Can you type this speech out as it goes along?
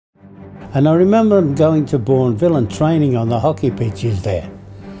And I remember them going to Bourneville and training on the hockey pitches there.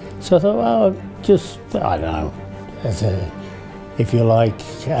 So I thought, well, just, I don't know, as a, if you like,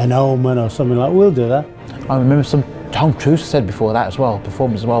 an omen or something like, we'll do that. I remember some Tom Cruise said before that as well,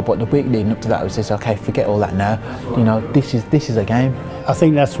 performance as well, but the week leading up to that was just, okay, forget all that now, you know, this is a game. I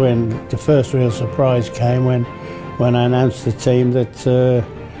think that's when the first real surprise came when I announced the team that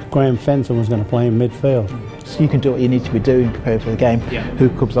Graham Fenton was going to play in midfield. So you can do what you need to be doing, prepare for the game. Yeah. Who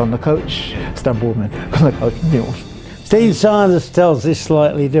comes on? The coach, Stan Boardman. The coach, Dean Sanders tells this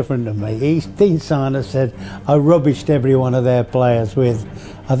slightly different to me. Dean Sanders said, I rubbished every one of their players with,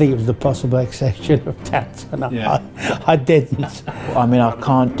 I think it was the possible exception of Tats, and I didn't. I mean, I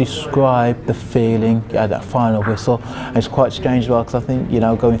can't describe the feeling at that final whistle. And it's quite strange as well, because I think, you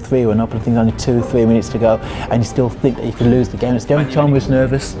know, going 3-1 up, and I think only 2-3 minutes to go, and you still think that you could lose the game. It's the only time was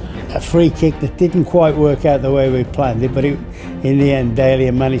nervous. A free kick that didn't quite work out the way we planned it, but in the end, Daley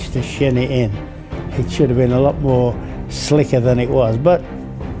managed to shin it in. It should have been a lot more slicker than it was, but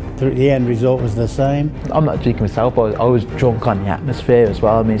the end result was the same. I'm not drinking myself, but I was drunk on the atmosphere as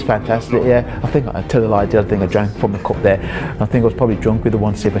well. I mean, it's fantastic, yeah. I think, I tell a lie, I think I drank from the cup there. I think I was probably drunk with the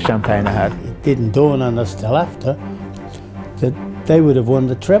one sip of champagne I had. It didn't dawn on us till after that they would have won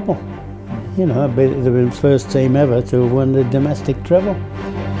the treble. You know, they'd have been the first team ever to have won the domestic treble.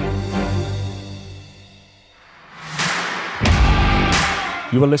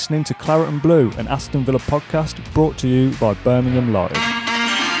 You are listening to Claret and Blue, an Aston Villa podcast brought to you by Birmingham Live.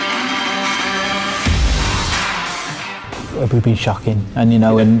 It would have been shocking, and you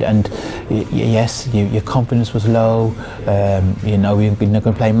know, and yes, your confidence was low. You know, we're not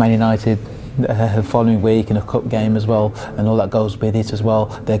going to play Man United the following week in a cup game as well, and all that goes with it as well.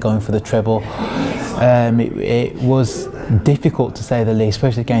 They're going for the treble. It was difficult to say the least,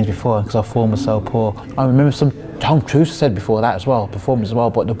 especially the games before, because our form was so poor. I remember some Tom Cruise said before that as well, performance as well,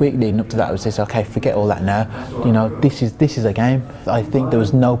 but the week leading up to that was just, okay, forget all that now, you know, this is a game. I think there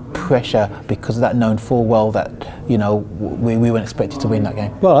was no pressure because of that, knowing full well that, you know, we weren't expected to win that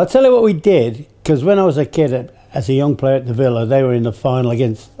game. Well, I'll tell you what we did, because when I was a kid, as a young player at the Villa, they were in the final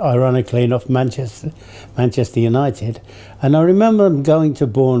against, ironically enough, Manchester United, and I remember them going to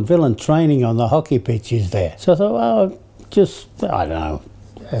Bourneville and training on the hockey pitches there. So I thought, well, just, I don't know,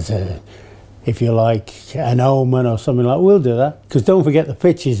 as a, if you like, an omen or something like, we'll do that. Because don't forget the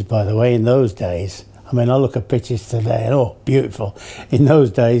pitches, by the way, in those days. I mean, I look at pitches today and, oh, beautiful. In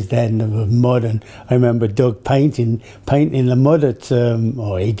those days, then, there was mud, and I remember Doug painting the mud at,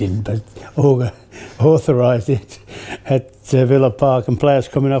 or he didn't, but authorised it at Villa Park, and players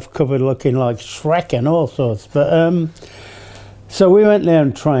coming off cover looking like Shrek and all sorts. But so we went there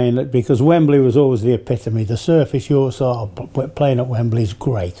and trained, because Wembley was always the epitome. The surface you saw playing at Wembley is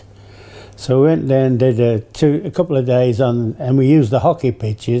great. So we went there and did a couple of days on, and we used the hockey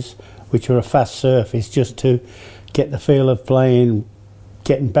pitches, which were a fast surface, just to get the feel of playing,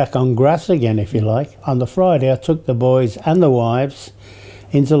 getting back on grass again, if you like. On the Friday, I took the boys and the wives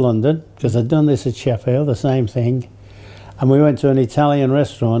into London, because I'd done this at Sheffield, the same thing. And we went to an Italian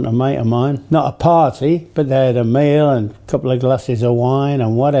restaurant, a mate of mine. Not a party, but they had a meal and a couple of glasses of wine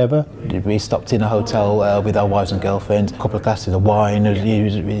and whatever. We stopped in a hotel with our wives and girlfriends, a couple of glasses of wine. There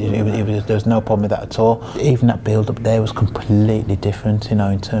was no problem with that at all. Even that build-up there was completely different, you know,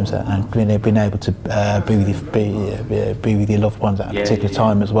 in terms of, and being able to be with your loved ones at a particular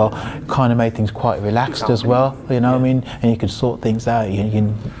time as well, kind of made things quite relaxed as well, you know what I mean? And you could sort things out.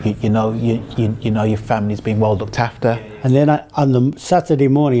 You know your family's being well looked after. And then on the Saturday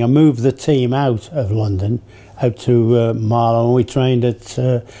morning, I moved the team out of London, out to Marlow, and we trained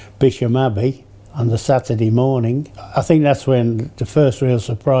at Bisham Abbey on the Saturday morning. I think that's when the first real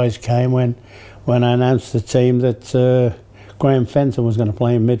surprise came, when I announced the team that Graham Fenton was going to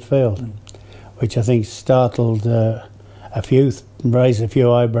play in midfield, which I think startled raised a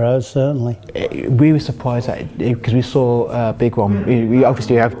few eyebrows, certainly. We were surprised at it, because we saw a big one. We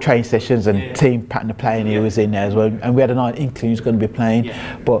obviously have training sessions and team pattern of play, and he was in there as well. And we had an inkling he was going to be playing,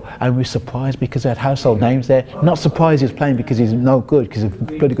 and we were surprised because they had household names there. Not surprised he was playing because he's no good, because he's a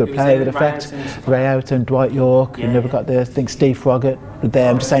bloody good player with effect. Ray Houghton, Dwight York, you never got there. I think Steve Froggatt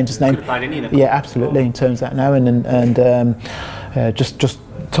there. I'm just saying, just name. Yeah, absolutely. In terms of that now, and just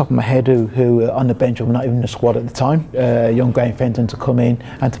top of my head, who on the bench, were not even in the squad at the time. Young Graham Fenton to come in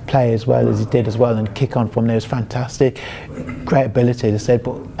and to play as well as he did as well, and kick on from there was fantastic. Great ability, as I said,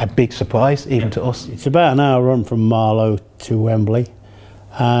 but a big surprise even to us. It's about an hour run from Marlow to Wembley,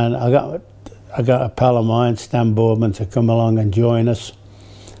 and I got a pal of mine, Stan Boardman, to come along and join us,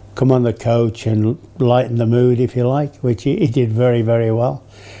 come on the coach and lighten the mood, if you like, which he did very, very well.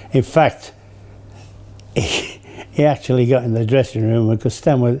 In fact, he actually got in the dressing room, because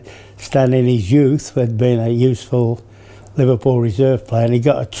Stan in his youth had been a useful Liverpool reserve player, and he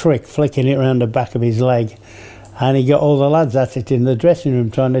got a trick flicking it around the back of his leg, and he got all the lads at it in the dressing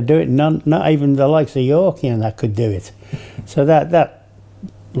room trying to do it. Not even the likes of Yorkie and that could do it. So that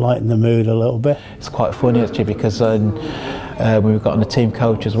lightened the mood a little bit. It's quite funny actually, because when we got on the team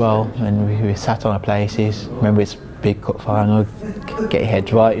coach as well, and we sat on our places. Remember, it's big cup final, get your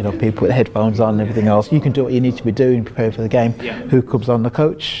heads right, you know, people with the headphones on and everything else. You can do what you need to be doing, prepare for the game. Who comes on? The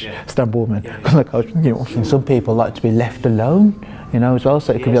coach, Stan Boardman. Comes on the coach. You know, some people like to be left alone, you know, as well.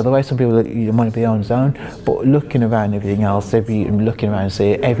 So it could be the other way. Some people want to be on his own. But looking around everything else, looking around and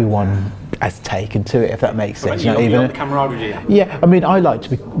see everyone has taken to it, if that makes sense. You know, the camaraderie. Yeah, I mean, I like to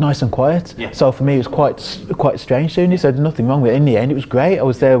be nice and quiet. So for me, it was quite strange doing this. So there's nothing wrong with it. In the end, it was great. I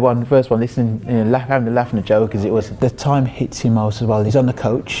was there first one listening, you know, having a laugh and a joke, because it was the time hits you most as well. He's on the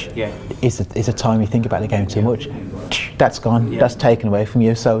coach. It's a time you think about the game too much. That's gone. That's taken away from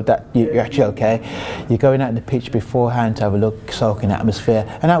you. So that you're actually okay. You're going out on the pitch beforehand to have a look, soak in atmosphere,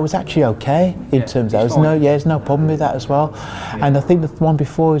 and that was actually okay in terms of there's no problem with that as well. And I think the one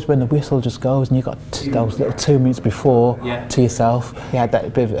before is when the whistle just goes and you got those little 2 minutes before to yourself. You had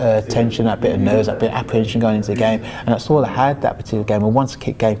that bit of tension, that bit of nerves, that bit of apprehension going into the game, and that's all I had that particular game. And once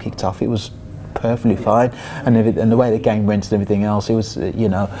the game kicked off, it was perfectly fine, and the way the game went and everything else, it was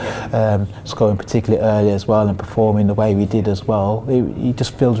scoring particularly early as well and performing the way we did as well. It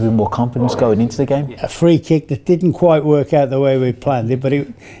just filled with more confidence going into the game. A free kick that didn't quite work out the way we planned it, but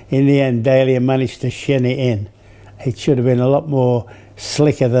in the end Daley managed to shin it in. It should have been a lot more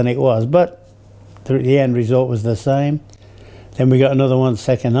slicker than it was, but the end result was the same. Then we got another one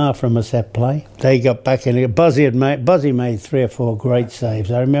second half from a set play. They got back in. Buzzy made 3 or 4 great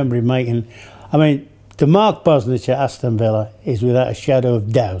saves. I remember him making. I mean, to Mark Bosnich at Aston Villa is without a shadow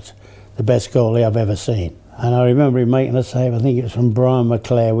of doubt the best goalie I've ever seen. And I remember him making a save, I think it was from Brian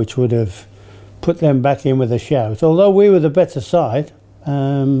McClare, which would have put them back in with a shout. Although we were the better side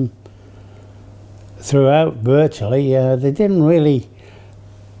throughout virtually, they didn't really.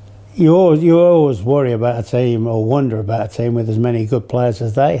 You always worry about a team, or wonder about a team with as many good players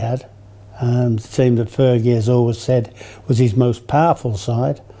as they had. The team that Fergie has always said was his most powerful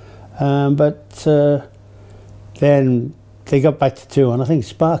side. But then they got back to 2-1. I think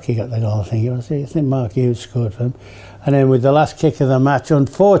Sparky got the goal. I think Mark Hughes scored for them. And then with the last kick of the match,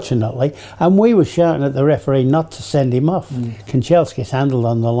 unfortunately, and we were shouting at the referee not to send him off. Kanchelskis handled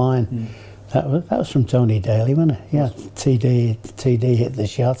on the line. That was from Tony Daley, wasn't it? Yeah, TD hit the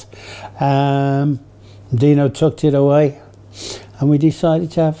shot. Dino tucked it away, and we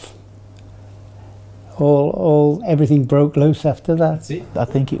decided to have everything broke loose after that. That's it. I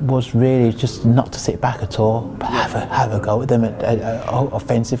think it was really just not to sit back at all, but have a go at them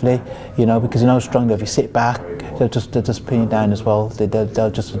offensively, you know, because you know strongly if you sit back, they'll just pin you down as well. They'll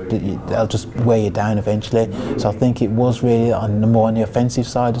just wear you down eventually. So I think it was really more on the offensive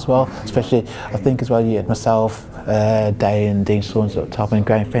side as well. Especially I think as well you had myself, Day and Dean Saunders at the top, and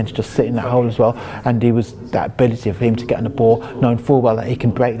Graham Finch just sitting in that hole as well. And he was that ability for him to get on the ball, knowing full well that he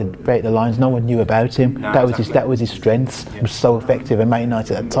can break the lines. No one knew about him. No, that was his strength. He was so effective. And Man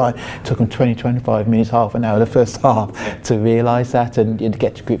United at that time took him 20-25 minutes, half an hour, the first half, to realise that and to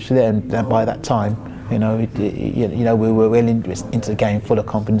get to grips with it. And by that time, you know, we were well into the game, full of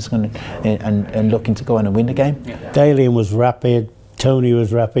confidence and looking to go on and win the game. Daley was rapid, Tony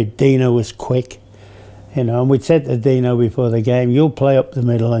was rapid, Dino was quick. You know, and we'd said to Dino before the game, you'll play up the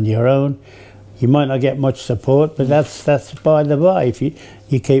middle on your own. You might not get much support, but that's by the by. If you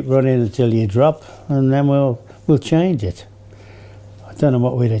keep running until you drop, and then we'll change it. I don't know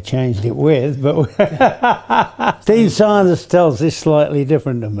what we'd have changed it with, but Dean Saunders tells this slightly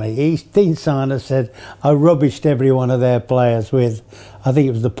different to me. Dean Saunders said, I rubbished every one of their players with, I think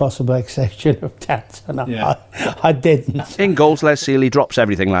it was the possible exception of Tats, and I didn't. In goals, Les Sealey drops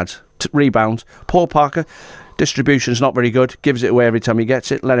everything, lads. Rebound. Paul Parker, distribution's not very good, gives it away every time he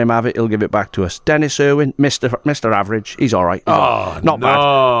gets it. Let him have it, he'll give it back to us. Dennis Irwin, Mr. Average, he's alright. Not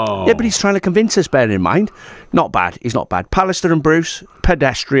bad. Yeah, but he's trying to convince us, bear in mind. Not bad, he's not bad. Pallister and Bruce,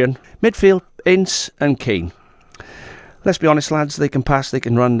 pedestrian. Midfield, Ince and Keane. Let's be honest, lads, they can pass, they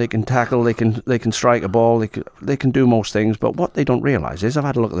can run, they can tackle, they can strike a ball, they can do most things, but what they don't realise is, I've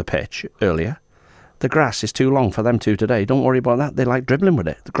had a look at the pitch earlier, the grass is too long for them two today. Don't worry about that, they like dribbling with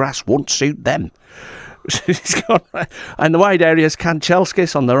it. The grass won't suit them. And the wide areas,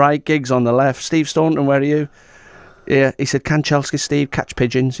 Kanchelskis on the right, Giggs on the left. Steve Staunton, where are you? Yeah, he said, Kanchelskis, Steve, catch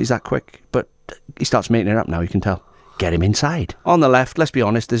pigeons, he's that quick. But he starts making it up now, you can tell. Get him inside. On the left, let's be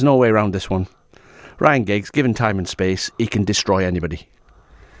honest, there's no way around this one. Ryan Giggs, given time and space, he can destroy anybody.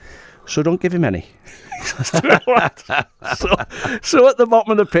 so don't give him any. So at the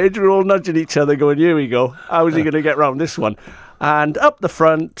bottom of the page, we're all nudging each other going, here we go, how is he going to get round this one? And up the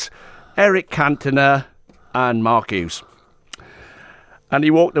front, Eric Cantona and Mark Hughes. And he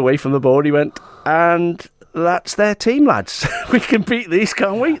walked away from the board, he went, and that's their team, lads. We can beat these,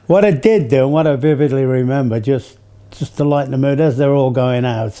 can't we? What I did do, and what I vividly remember, just to lighten the mood as they're all going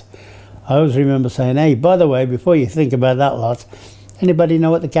out, I always remember saying, hey, by the way, before you think about that lot, anybody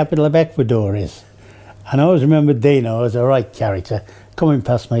know what the capital of Ecuador is? And I always remember Dino, as a right character, coming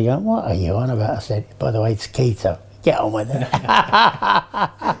past me going, what are you on about? I said, by the way, it's Quito. Get on with it.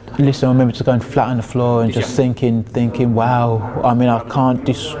 Listen, I remember just going flat on the floor and just thinking, wow. I mean, I can't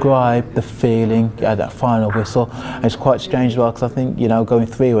describe the feeling at that final whistle. And it's quite strange as well, because I think, you know, going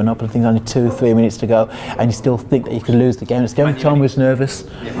 3-1 up, and I think only 2-3 minutes to go, and you still think that you could lose the game. It's the only time I was nervous.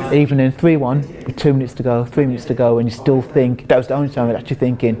 Even in 3-1, with 2 minutes to go, 3 minutes to go, and you still think, that was the only time I was actually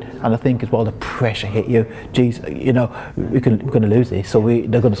thinking, and I think as well, the pressure hit you. Geez, you know, we're going to lose this, so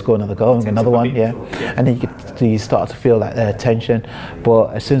they're going to score another goal, and another one, yeah. And then you start to feel that tension. But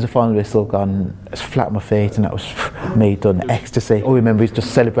as soon as the final whistle gone, I was flat on my feet, and that was me done ecstasy. All I remember is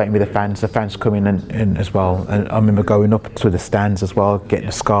just celebrating with the fans coming in as well. And I remember going up to the stands as well, getting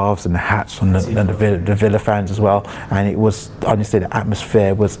the scarves and the hats from the Villa fans as well. And it was, honestly, the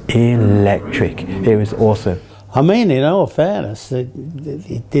atmosphere was electric. It was awesome. I mean, in all fairness,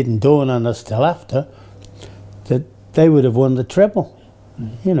 it didn't dawn on us till after that they would have won the treble.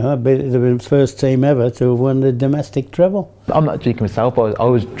 You know, they'd have been the first team ever to have won the domestic treble. I'm not drinking myself, but I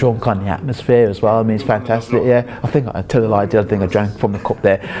was drunk on the atmosphere as well. I mean, it's fantastic, yeah. I think, I tell a lie, I think I drank from the cup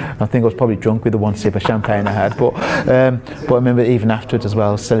there. I think I was probably drunk with the one sip of champagne I had. But I remember even afterwards as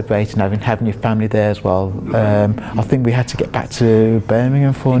well, celebrating, having your family there as well. I think we had to get back to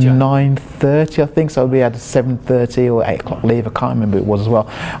Birmingham for 9:30, I think. So we had a 7:30 or 8 o'clock leave. I can't remember what it was as well.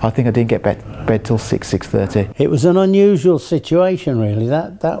 I think I didn't get bed till 6:30. It was an unusual situation, really.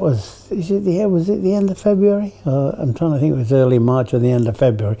 That was, was it the end of February? I'm trying to think, it was early March or the end of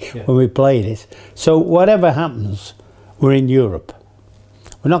February when we played it. So whatever happens, we're in Europe.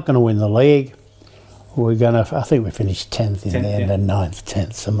 We're not going to win the league. We're going to, I think we finished 10th in the end, 9th,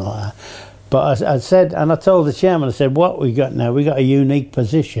 10th, something like that. But I said, and I told the chairman, I said, what we got now, we got a unique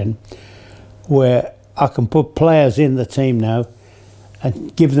position where I can put players in the team now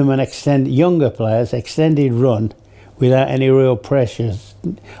and give them an younger players, extended run, without any real pressures.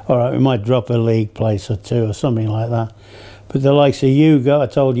 All right, we might drop a league place or two or something like that. But the likes of Hugo, I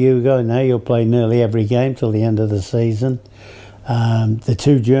told Hugo, now you'll play nearly every game till the end of the season. The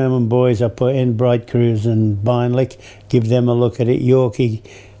 2 German boys I put in, Bright Cruz and Beinlich, give them a look at it. Yorkie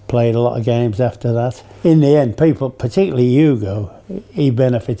played a lot of games after that. In the end, people, particularly Hugo, he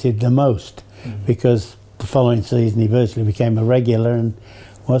benefited the most because the following season he virtually became a regular and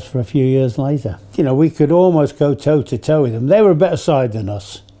was for a few years later. You know, we could almost go toe-to-toe with them. They were a better side than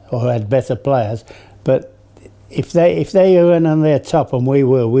us, or had better players, but if they were on their top and we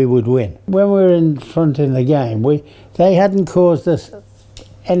would win. When we were in front in the game, they hadn't caused us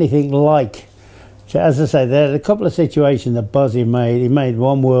anything like. As I say, there are a couple of situations that Bozzy made. He made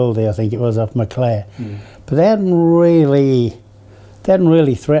one worldie, I think it was, off Claret, but they hadn't really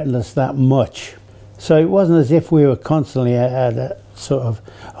threatened us that much. So it wasn't as if we were constantly at a sort of,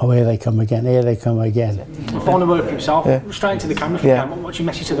 oh, here they come again, here they come again. Final word for himself, straight into the camera if you can. What's your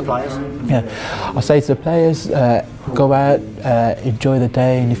message to the players? I say to the players, go out, enjoy the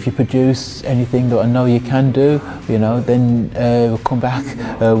day, and if you produce anything that I know you can do, you know, then we'll come back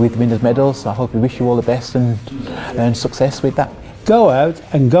with winners' medals. I hope we wish you all the best and success with that. Go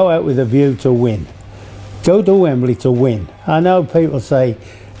out with a view to win. Go to Wembley to win. I know people say,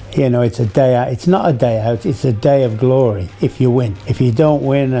 you know, it's a day out. It's not a day out, it's a day of glory if you win. If you don't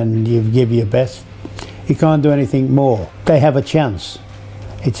win and you give your best, you can't do anything more. They have a chance.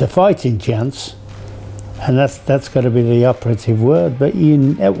 It's a fighting chance, and that's got to be the operative word. But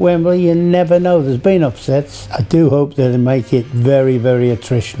at Wembley, you never know. There's been upsets. I do hope that they make it very, very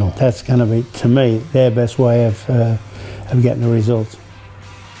attritional. That's going to be, to me, their best way of getting a result.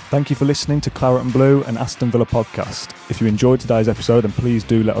 Thank you for listening to Claret and Blue, an Aston Villa podcast. If you enjoyed today's episode, then please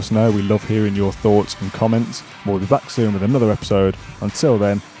do let us know. We love hearing your thoughts and comments. We'll be back soon with another episode. Until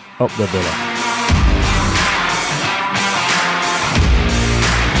then, up the Villa.